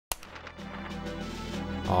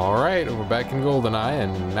Alright, we're back in Goldeneye,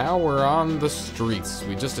 and now we're on the streets.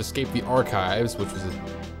 We just escaped the archives, which was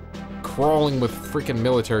crawling with freaking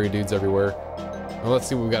military dudes everywhere. Now let's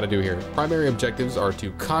see what we gotta do here. Primary objectives are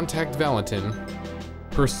to contact Valentin,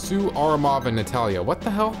 pursue Ourumov and Natalya. What the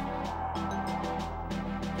hell?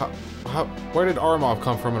 Where did Ourumov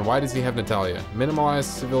come from, and why does he have Natalya? Minimize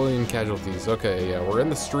civilian casualties. Okay, yeah, we're in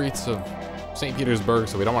the streets of St. Petersburg,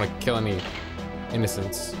 so we don't want to kill any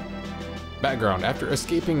innocents. Background: after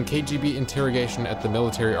escaping KGB interrogation at the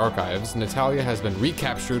military archives, Natalya has been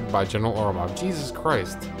recaptured by General Ourumov. Jesus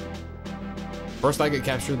Christ. First I get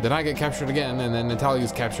captured, then I get captured again, and then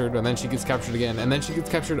Natalya's captured, and then she gets captured again, and then she gets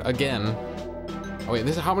captured again. Oh wait,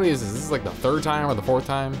 how many is this? This is like the third time or the fourth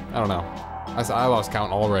time? I don't know. I lost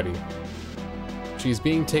count already. She's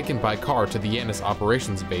being taken by car to the Janus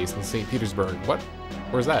operations base in St. Petersburg. What?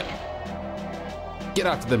 Where's that? Get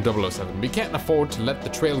out to them, 007. We can't afford to let the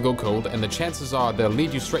trail go cold, and the chances are they'll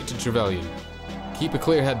lead you straight to Trevelyan. Keep a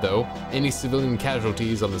clear head, though. Any civilian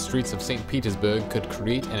casualties on the streets of St. Petersburg could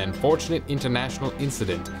create an unfortunate international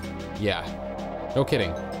incident. Yeah, no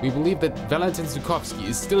kidding. We believe that Valentin Zhukovsky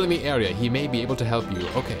is still in the area. He may be able to help you.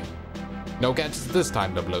 Okay. No gadgets this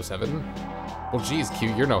time, 007. Well, geez,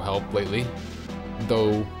 Q, you're no help lately.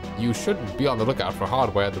 Though, you should be on the lookout for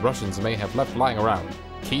hardware the Russians may have left lying around.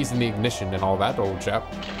 Keys in the ignition and all that, old chap.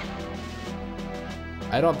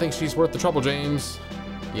 I don't think she's worth the trouble, James.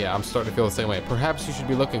 Yeah, I'm starting to feel the same way. Perhaps you should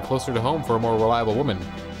be looking closer to home for a more reliable woman.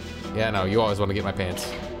 Yeah, no, you always want to get my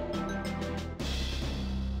pants.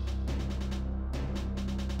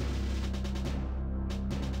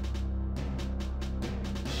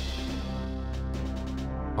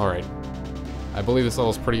 Alright. I believe this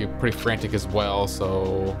level's pretty frantic as well,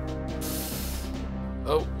 so...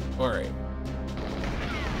 Oh, alright.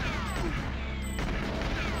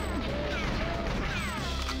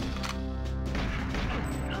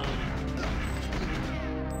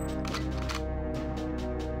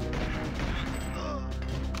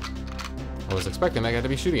 I was expecting that guy to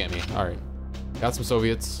be shooting at me. Alright. Got some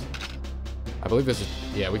Soviets. I believe this is...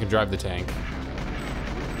 Yeah, we can drive the tank.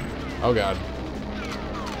 Oh god.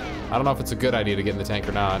 I don't know if it's a good idea to get in the tank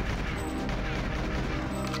or not.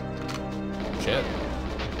 Shit.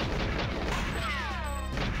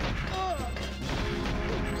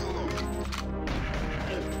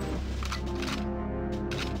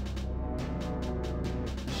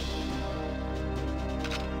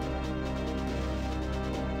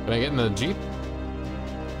 Can I get in the Jeep?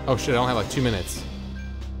 Oh shit, I only have like 2 minutes.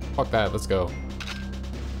 Fuck that, let's go.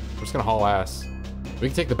 We're just gonna haul ass. We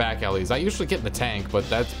can take the back alleys. I usually get in the tank, but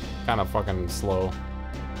that's kind of fucking slow.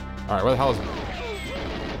 Alright, where the hell is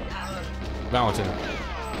Valentin?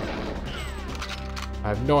 I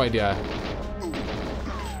have no idea.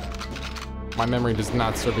 My memory does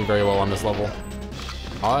not serve me very well on this level.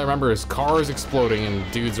 All I remember is cars exploding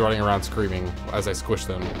and dudes running around screaming as I squish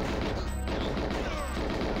them.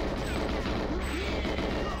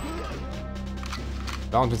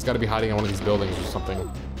 Valentin's got to be hiding in one of these buildings or something.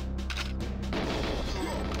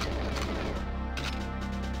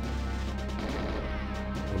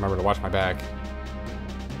 Remember to watch my back.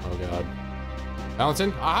 Oh god.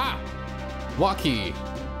 Valentin? Aha! Lucky!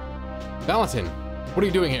 Valentin, what are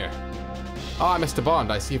you doing here? Ah, Mr.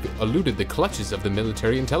 Bond, I see you've eluded the clutches of the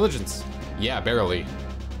military intelligence. Yeah, barely.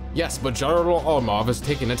 Yes, but General Ourumov has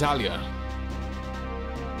taken Natalya.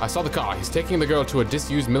 I saw the car. He's taking the girl to a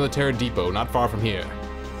disused military depot not far from here.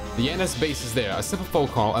 The Janus base is there. A simple phone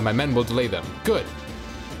call and my men will delay them. Good.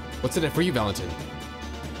 What's in it for you, Valentin?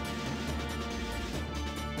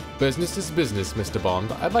 Business is business, Mr.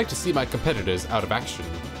 Bond. I'd like to see my competitors out of action.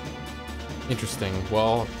 Interesting.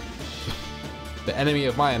 Well, the enemy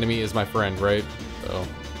of my enemy is my friend, right? So.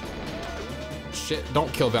 Shit,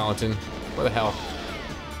 don't kill Valentin. Where the hell?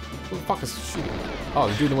 Who the fuck is shooting? Oh,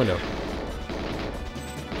 the dude in the window.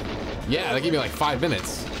 Yeah, that gave me like 5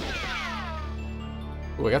 minutes.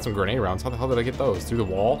 Ooh, I got some grenade rounds. How the hell did I get those? Through the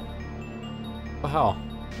wall? What the hell?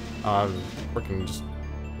 Freaking just...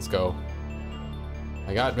 Let's go.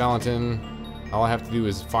 I got Valentin. All I have to do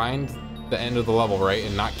is find the end of the level, right?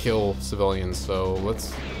 And not kill civilians. So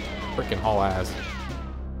let's freaking haul ass.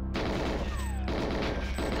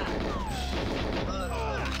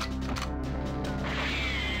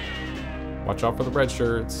 Watch out for the red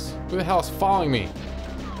shirts. Who the hell is following me?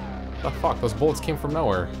 What the fuck? Those bullets came from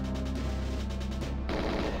nowhere.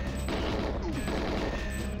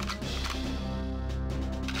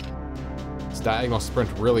 This diagonal sprint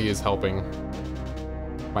really is helping.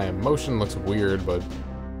 My emotion looks weird, but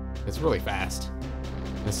it's really fast.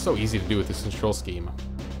 And it's so easy to do with this control scheme.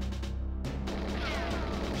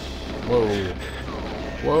 Whoa.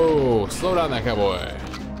 Whoa, slow down that cowboy.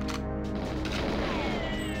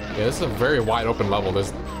 Yeah, this is a very wide open level.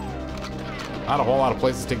 There's not a whole lot of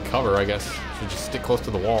places to take cover, I guess. Should just stick close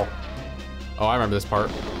to the wall. Oh, I remember this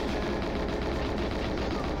part.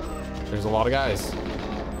 There's a lot of guys.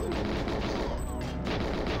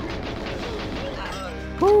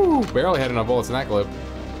 Woo! Barely had enough bullets in that clip.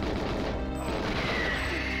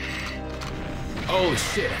 Oh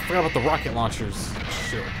shit, I forgot about the rocket launchers.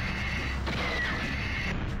 Shit. Get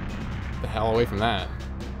the hell away from that.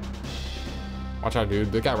 Watch out,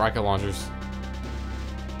 dude. They got rocket launchers.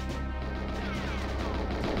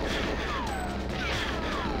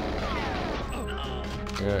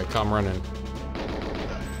 Yeah, come running.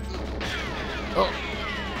 Oh!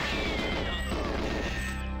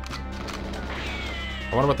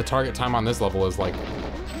 I wonder what the target time on this level is, like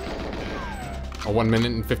a 1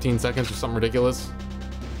 minute and 15 seconds or something ridiculous.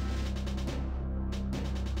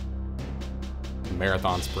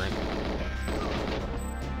 Marathon sprint.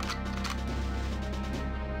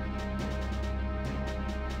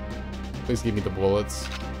 Please give me the bullets.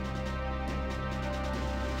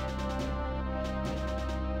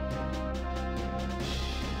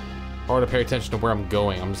 Hard to pay attention to where I'm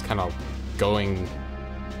going. I'm just kind of going.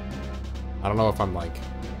 I don't know if I'm like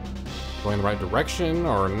going the right direction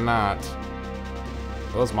or not.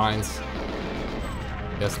 Are those mines?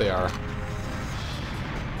 Yes, they are.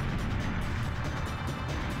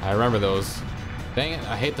 I remember those. Dang it,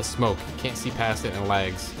 I hate the smoke. Can't see past it and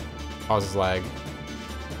lags. Causes lag.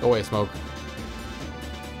 Go away, smoke.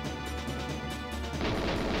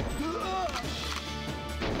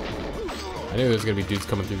 I knew there was gonna be dudes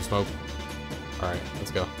coming through the smoke. Alright,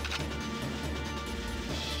 let's go.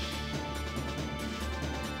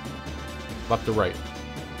 Left to right.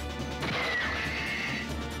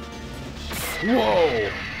 Whoa!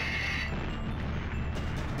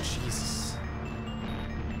 Jesus.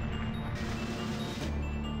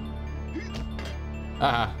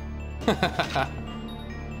 Ah.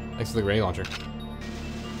 Thanks for the grenade launcher.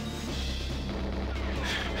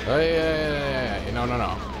 Oh, yeah.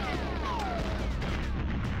 No.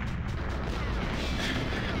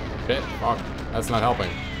 Shit, fuck. That's not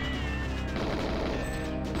helping.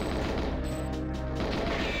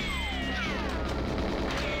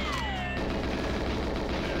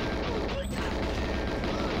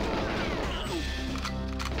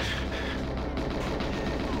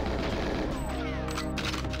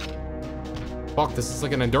 Fuck, this is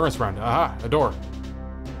like an endurance round. Aha, a door.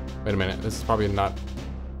 Wait a minute, this is probably not...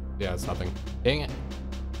 Yeah, it's nothing. Dang it.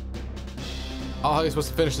 Oh, how are you supposed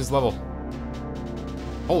to finish this level?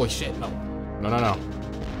 Holy shit, no. No.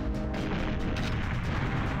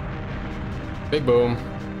 Big boom.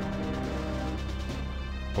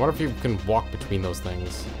 I wonder if you can walk between those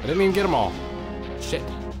things. I didn't even get them all. Shit.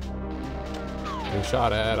 Getting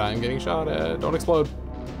shot at, I'm getting shot at. Don't explode.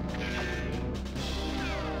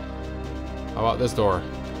 How about this door?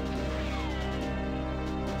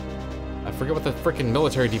 I forget what the freaking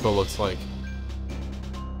military depot looks like.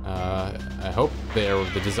 I hope they're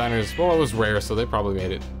the designers. Well, it was rare, so they probably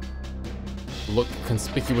made it look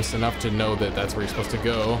conspicuous enough to know that that's where you're supposed to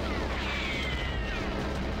go.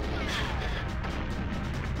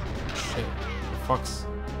 Shit. The fuck's...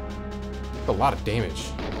 That's a lot of damage.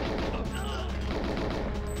 I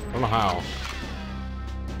don't know how.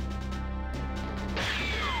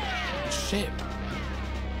 Shit.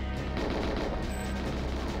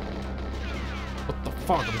 What the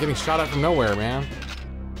fuck? I'm getting shot at from nowhere, man.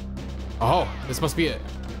 Oh, this must be it.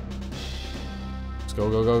 Let's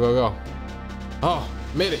go. Oh,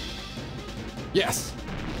 made it. Yes.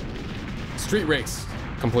 Street race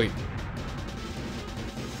complete.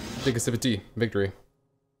 Take a sip of tea. Victory.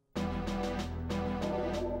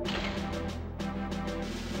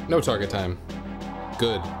 No target time.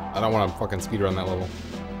 Good. I don't want to fucking speedrun that level.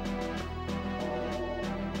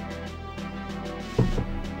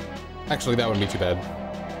 Actually, that wouldn't be too bad.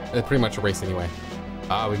 It's pretty much a race anyway.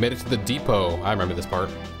 Ah, we made it to the depot. I remember this part.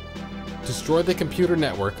 Destroy the computer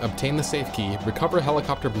network, obtain the safe key, recover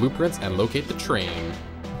helicopter blueprints, and locate the train.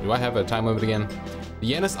 Do I have a time limit again?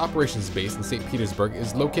 The Janus operations base in St. Petersburg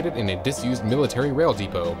is located in a disused military rail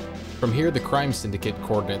depot. From here, the crime syndicate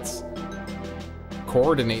coordinates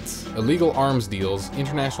illegal arms deals,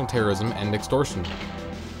 international terrorism, and extortion.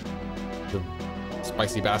 The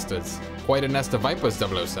spicy bastards. Quite a nest of vipers,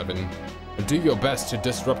 007. Do your best to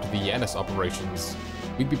disrupt the Janus operations.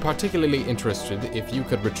 We'd be particularly interested if you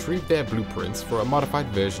could retrieve their blueprints for a modified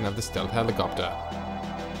version of the stealth helicopter.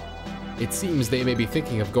 It seems they may be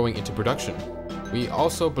thinking of going into production. We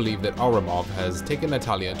also believe that Ourumov has taken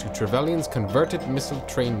Natalya to Trevelyan's converted missile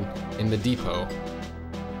train in the depot.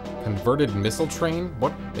 Converted missile train?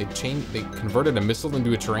 What? They converted a missile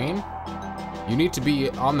into a train? You need to be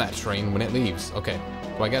on that train when it leaves. Okay,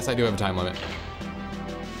 well I guess I do have a time limit.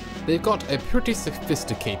 They've got a pretty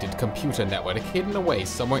sophisticated computer network hidden away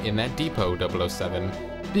somewhere in that depot, 007.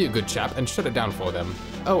 Be a good chap and shut it down for them.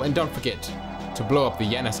 Oh, and don't forget to blow up the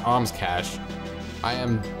Janus arms cache. I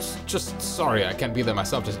am just sorry I can't be there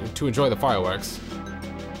myself to enjoy the fireworks.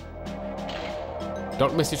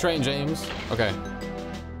 Don't miss your train, James. Okay.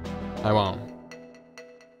 I won't.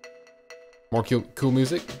 More cool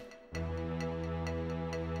music?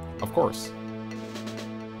 Of course.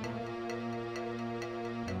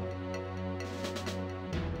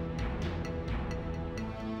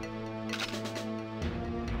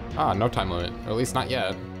 Ah, no time limit. Or at least not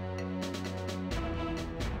yet.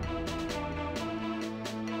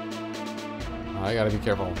 I gotta be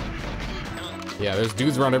careful. Yeah, there's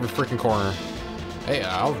dudes around every freaking corner. Hey,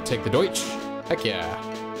 I'll take the Deutsch. Heck yeah.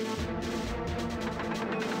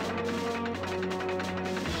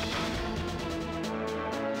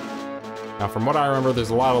 Now, from what I remember, there's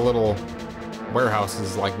a lot of little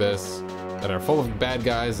warehouses like this that are full of bad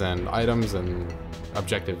guys and items and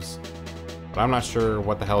objectives. But I'm not sure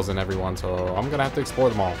what the hell's in every one, so I'm gonna have to explore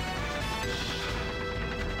them all.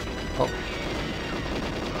 Oh.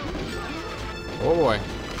 Oh boy.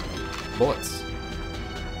 Bullets.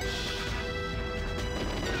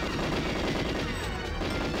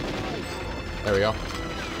 There we go.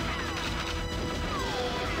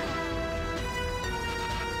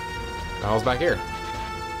 The hell's back here?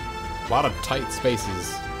 A lot of tight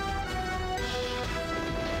spaces.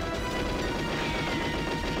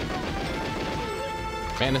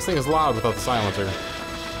 Man, this thing is loud without the silencer.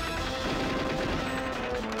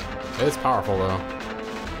 It's powerful though.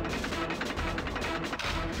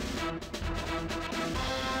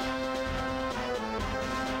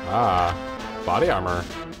 Ah, body armor.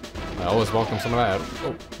 I always welcome some of that.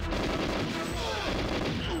 Oh.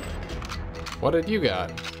 What did you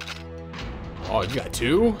got? Oh, you got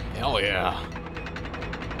two? Hell yeah.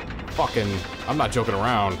 Fucking, I'm not joking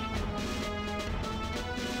around.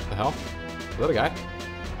 What the hell? Is that a guy?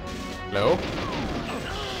 Hello?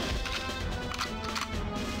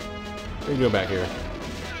 What are you doing back here?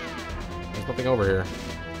 There's nothing over here.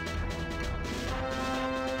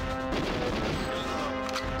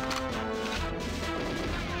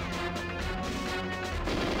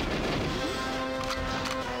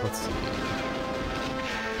 Let's see.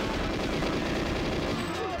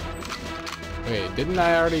 Wait, didn't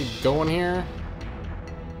I already go in here?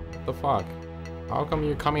 What the fuck? How come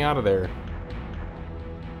you're coming out of there?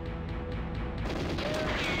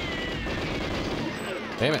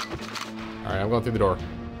 Damn it. Alright, I'm going through the door.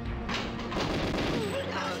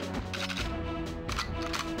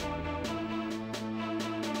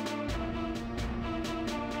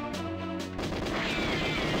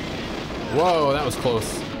 Whoa, that was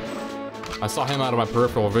close. I saw him out of my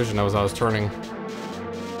peripheral vision as I was turning.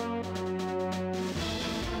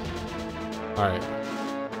 Alright.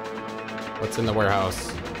 What's in the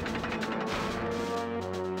warehouse?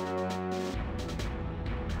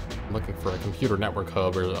 I'm looking for a computer network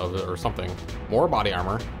hub or something. More body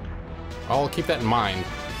armor. I'll keep that in mind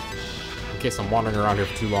in case I'm wandering around here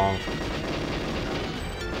for too long.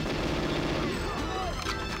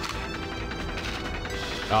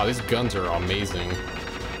 Oh, these guns are amazing.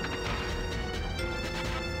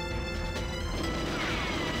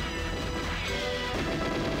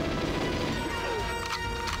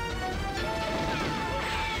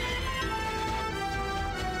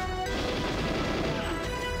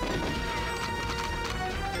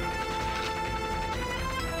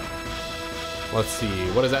 Let's see,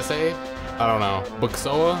 what does that say? I don't know.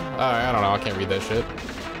 Buxoa? I don't know, I can't read that shit.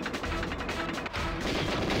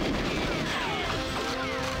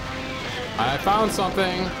 I found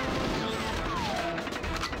something.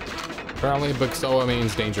 Apparently Buxoa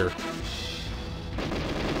means danger.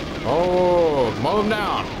 Oh, mow them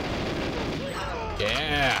down.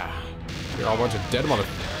 Yeah. You're all a bunch of dead mother...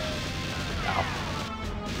 Ow.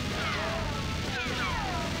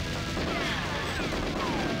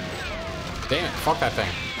 Damn it, fuck that thing.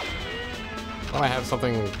 Don't I have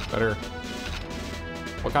something better?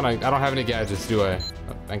 What kind of... I don't have any gadgets, do I?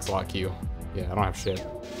 Oh, thanks a lot, Q. Yeah, I don't have shit.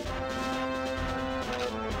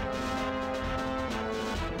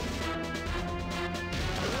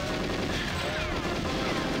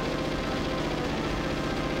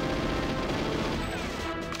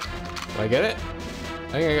 Did I get it?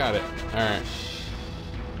 I think I got it. Alright.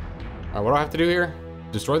 Alright, what do I have to do here?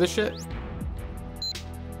 Destroy this shit?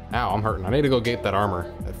 Ow, I'm hurting. I need to go get that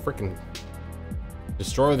armor. That freaking...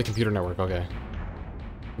 Destroy the computer network, okay.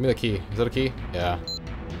 Give me the key. Is that a key? Yeah.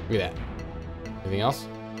 Give me that. Anything else?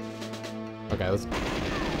 Okay, let's...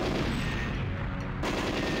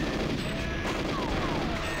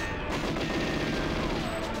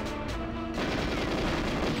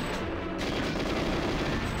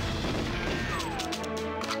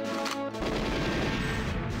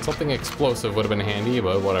 Something explosive would have been handy,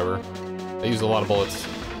 but whatever. They use a lot of bullets.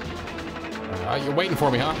 You're waiting for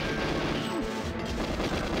me, huh?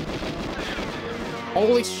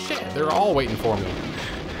 Holy shit, they're all waiting for me.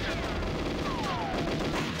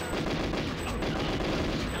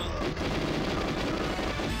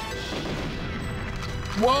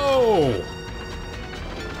 Whoa!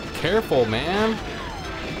 Careful, man.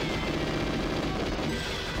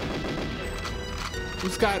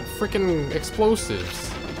 Who's got freaking explosives?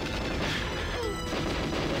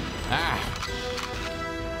 Ah.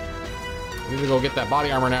 Need to go get that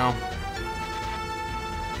body armor now.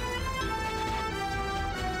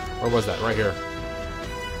 Where was that? Right here.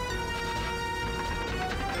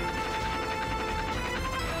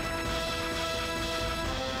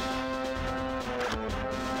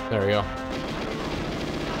 There we go.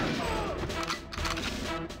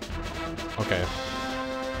 Okay.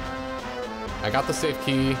 I got the safe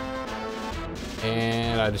key.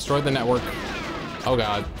 And I destroyed the network. Oh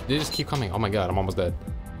god, they just keep coming. Oh my god, I'm almost dead.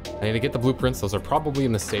 I need to get the blueprints. Those are probably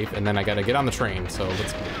in the safe. And then I gotta get on the train. So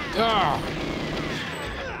let's... Ah!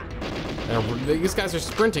 These guys are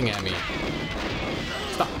sprinting at me.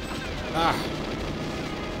 Stop. Ah.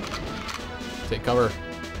 Take cover.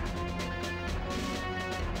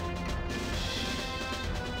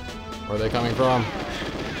 Where are they coming from?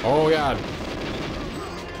 Oh god.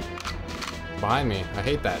 Behind me. I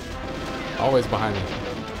hate that. Always behind me.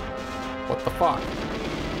 What the fuck?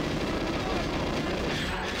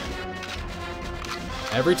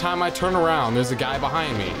 Every time I turn around, there's a guy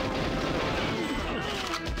behind me.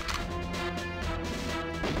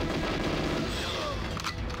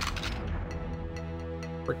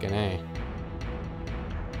 Frickin' A.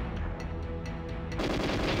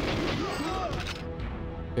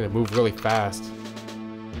 Gonna move really fast.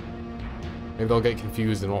 Maybe they'll get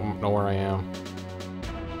confused and won't know where I am.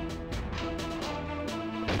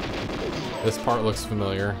 This part looks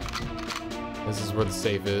familiar. This is where the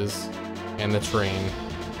safe is. And the train.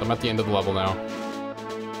 I'm at the end of the level now.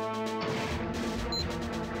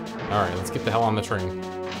 Alright, let's get the hell on the train.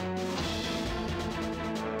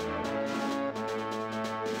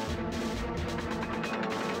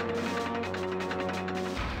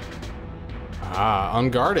 Ah,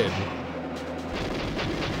 unguarded.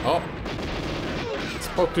 Oh.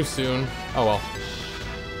 Spoke too soon. Oh well.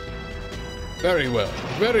 Very well.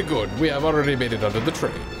 Very good. We have already made it onto the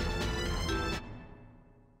train.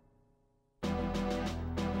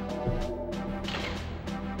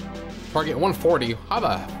 Target 140. How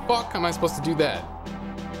the fuck am I supposed to do that?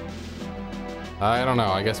 I don't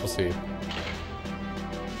know. I guess we'll see.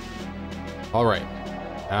 Alright.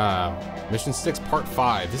 Mission 6, Part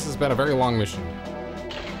 5. This has been a very long mission.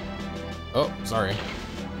 Oh, sorry.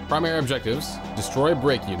 Primary objectives: destroy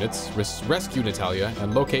brake units, rescue Natalya,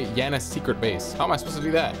 and locate Janus' secret base. How am I supposed to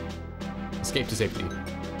do that? Escape to safety.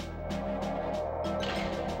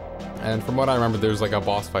 And from what I remember, there's like a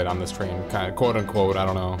boss fight on this train, kind of quote unquote, I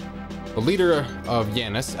don't know. The leader of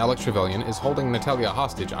Janus, Alec Trevelyan, is holding Natalya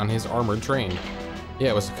hostage on his armored train. Yeah,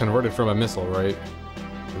 it was converted from a missile, right?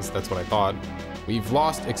 At least that's what I thought. We've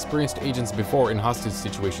lost experienced agents before in hostage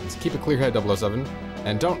situations. Keep a clear head, 007,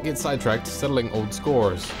 and don't get sidetracked settling old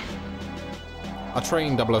scores. A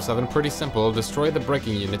train, 007, pretty simple. Destroy the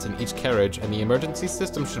braking units in each carriage, and the emergency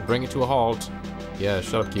system should bring it to a halt. Yeah,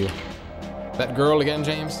 shut up, Q. That girl again,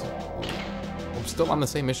 James? I'm still on the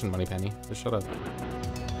same mission, Moneypenny. Just shut up.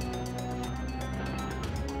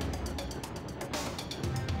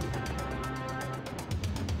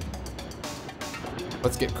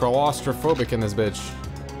 Let's get claustrophobic in this bitch.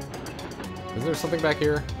 Is there something back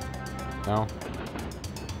here? No.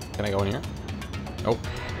 Can I go in here? Nope.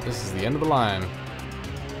 This is the end of the line.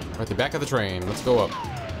 We're at the back of the train. Let's go up.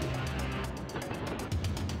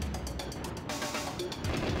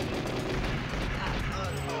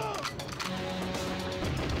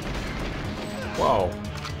 Whoa.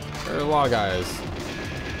 There are a lot of guys.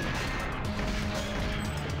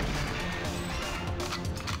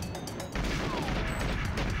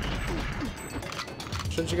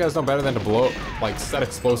 Shouldn't you guys know better than to blow, like, set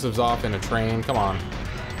explosives off in a train? Come on.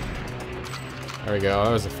 There we go.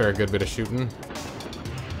 That was a fair good bit of shooting.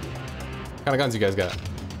 What kind of guns you guys got?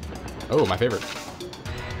 Oh, my favorite.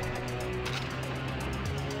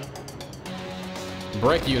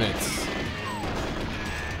 Brake units.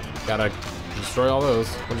 Gotta destroy all those.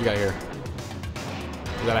 What do you got here?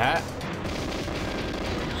 Is that a hat?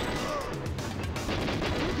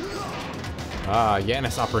 Ah,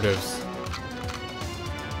 Janus operatives.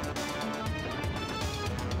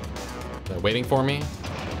 They're waiting for me.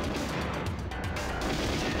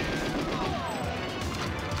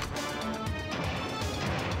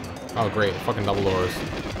 Oh, great. Fucking double doors.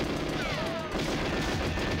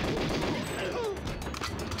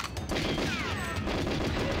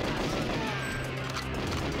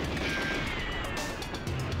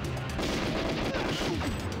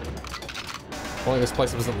 If only this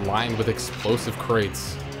place wasn't lined with explosive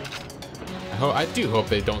crates. I do hope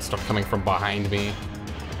they don't start coming from behind me.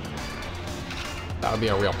 That would be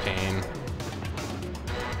a real pain.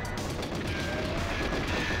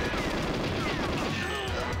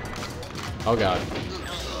 Oh god.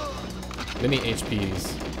 Many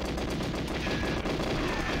HPs.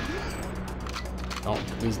 Don't,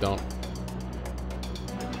 please don't.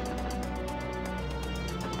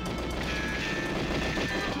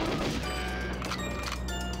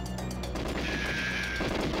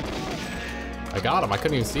 I got him. I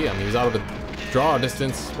couldn't even see him. He was out of the draw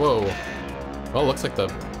distance. Whoa. Well, it looks like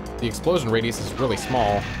the explosion radius is really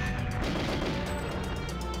small.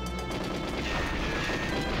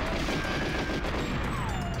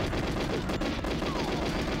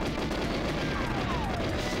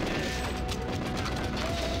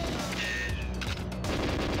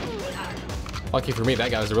 Lucky for me, that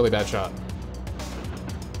guy was a really bad shot.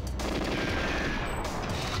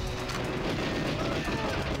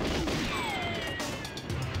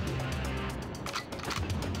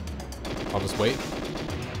 I'll just wait.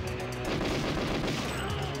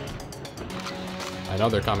 I know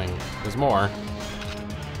they're coming. There's more.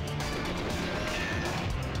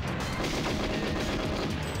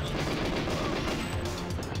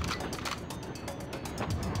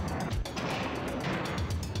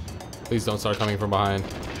 Please don't start coming from behind.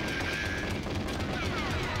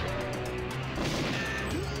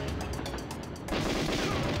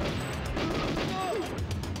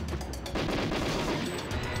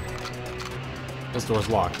 This door's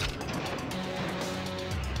locked.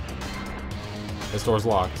 This door's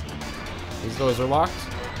locked. These doors are locked?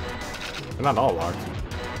 They're not all locked.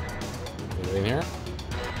 Is it in here?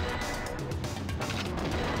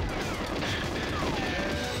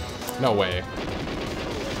 No way.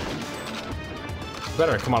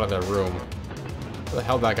 Better come out of that room. Where the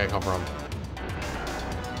hell did that guy come from?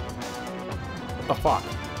 What the fuck?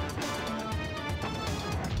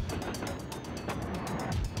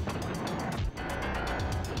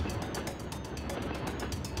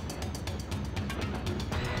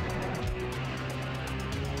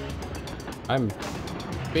 I'm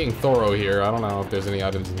being thorough here. I don't know if there's any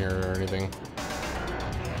items in here or anything.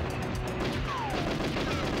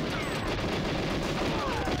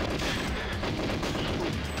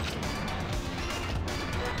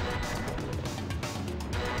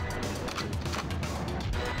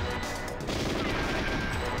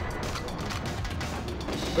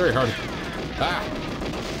 Very hard. Ah!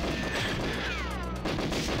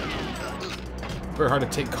 Very hard to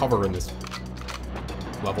take cover in this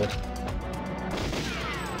level.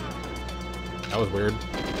 That was weird.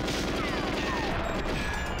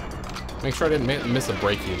 Make sure I didn't miss a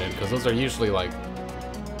brake unit, because those are usually like...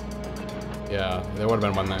 Yeah, there would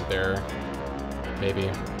have been one there. Maybe.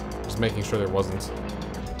 Just making sure there wasn't.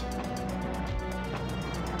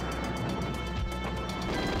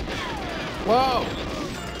 Whoa!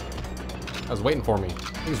 I was waiting for me.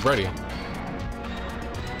 He was ready.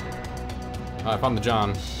 I found the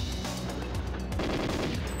John.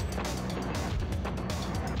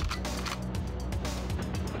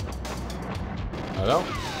 Hello?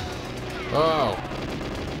 Oh.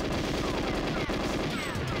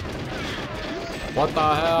 What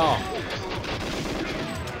the hell?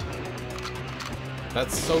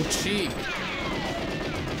 That's so cheap.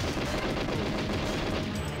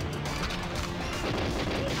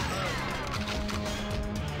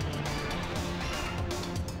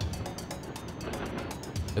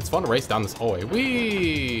 It's fun to race down this hallway.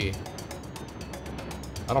 Whee!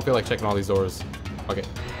 I don't feel like checking all these doors. Okay.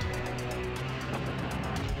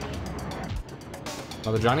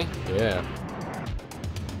 Another Johnny? Yeah.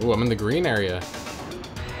 Ooh, I'm in the green area.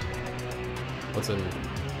 What's in...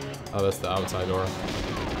 Oh, that's the outside door.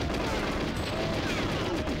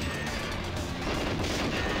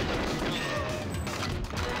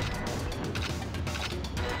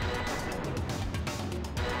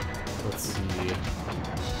 Let's see.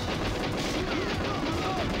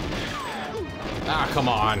 Ah, come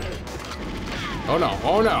on. Oh no,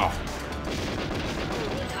 oh no.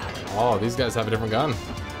 Oh, these guys have a different gun.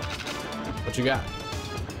 What you got?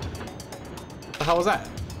 What the hell was that?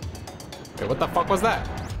 Okay, what the fuck was that?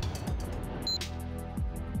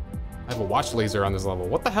 I have a watch laser on this level.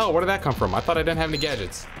 What the hell? Where did that come from? I thought I didn't have any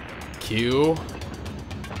gadgets. Q.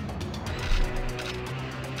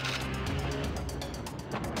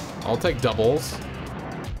 I'll take doubles.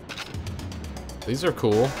 These are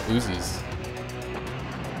cool. Uzis.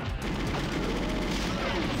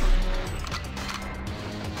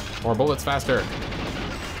 More bullets faster.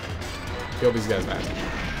 Kill these guys fast.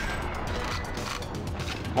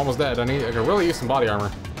 I'm almost dead. I could really use some body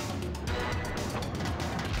armor.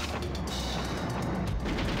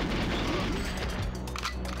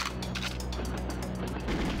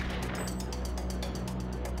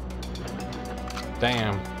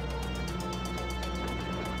 Damn.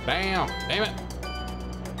 Damn. Damn it.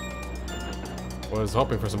 Was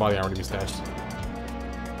hoping for some body armor to be stashed.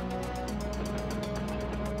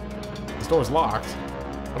 This door's locked.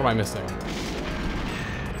 What am I missing?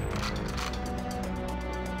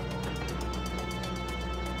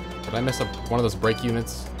 Did I mess up one of those brake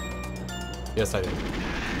units? Yes, I did.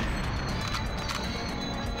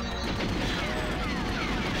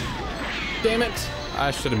 Damn it!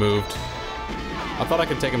 I should have moved. I thought I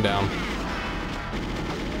could take him down.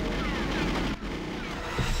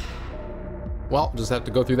 Well, just have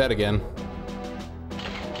to go through that again.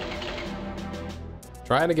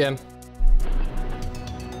 Try it again.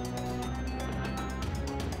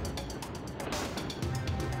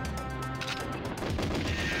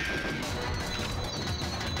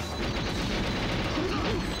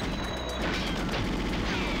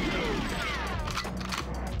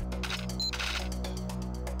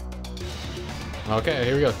 Okay,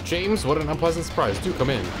 here we go. James, what an unpleasant surprise. Do come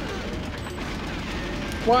in.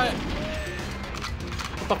 What?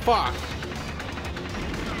 What the fuck?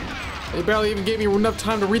 They barely even gave me enough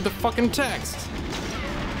time to read the fucking text.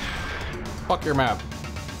 Fuck your map.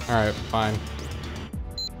 Alright, fine.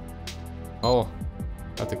 Oh,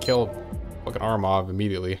 have to kill fucking Ourumov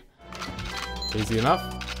immediately. Easy enough?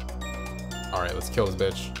 Alright, let's kill this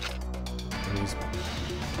bitch.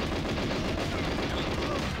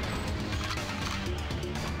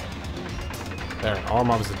 There,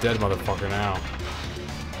 Ourumov is a dead motherfucker now.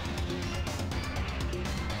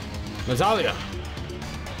 Natalya!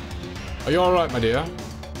 Are you alright, my dear?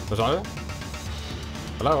 Natalya?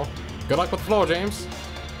 Hello? Good luck with the floor, James.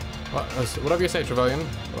 Whatever you say, Trevelyan.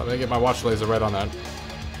 Let me get my watch laser right on that.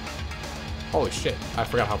 Holy shit, I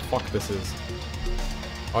forgot how fucked this is.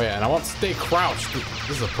 Oh yeah, and I won't stay crouched.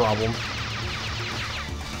 This is a problem.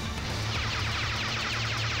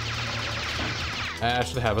 I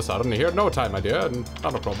should have us out of here. No time, my dear.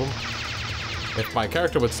 Not a problem. If my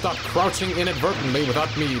character would stop crouching inadvertently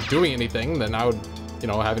without me doing anything, then I would, you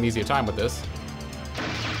know, have an easier time with this.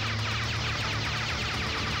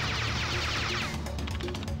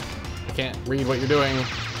 I can't read what you're doing.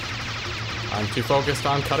 I'm too focused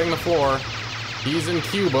on cutting the floor. He's in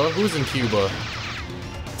Cuba. Who's in Cuba?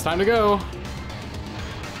 It's time to go.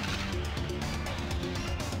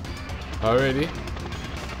 Alrighty.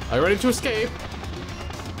 Are you ready to escape?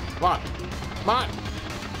 Come on. Come on.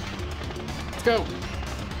 Let's go.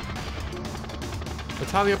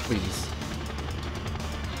 Natalya, please.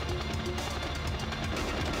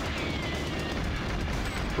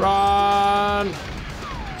 Run!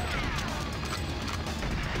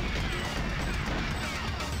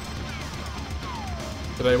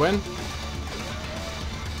 Did I win?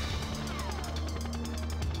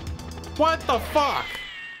 What the fuck?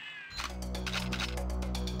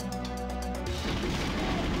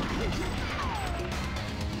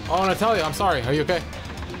 Oh, Natalya, I'm sorry. Are you okay?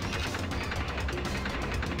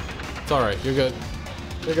 It's alright. You're good.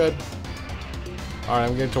 You're good. Alright,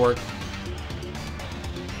 I'm getting to work.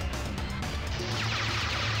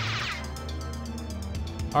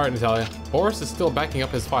 Alright, Natalya. Boris is still backing up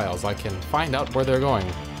his files. I can find out where they're going.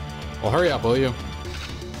 Well, hurry up, will you?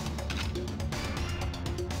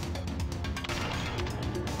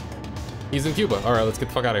 He's in Cuba. Alright, let's get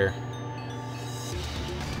the fuck out of here.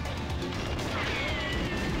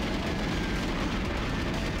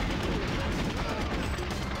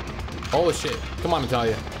 Holy shit. Come on,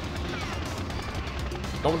 Natalya.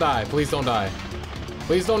 Don't die. Please don't die.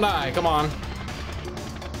 Please don't die. Come on.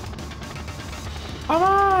 Come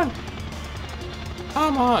on!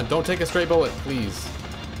 Come on! Don't take a stray bullet, please.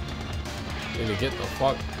 Need to get the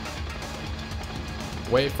fuck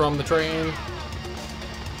away from the train.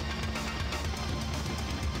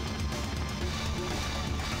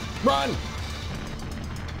 Run!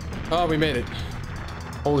 Oh, we made it.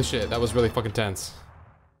 Holy shit, that was really fucking tense.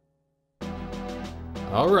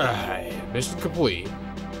 Alright, mission complete.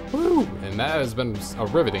 Woo! And that has been a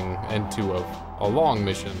riveting end to a long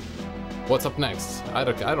mission. What's up next? I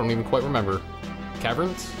don't even quite remember.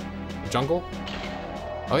 Caverns? Jungle?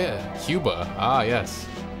 Oh yeah, Cuba. Ah, yes.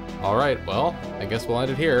 Alright, well, I guess we'll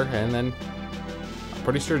end it here, and then I'm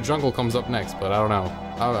pretty sure jungle comes up next, but I don't know.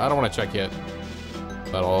 I don't want to check yet.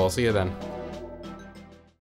 But I'll see you then.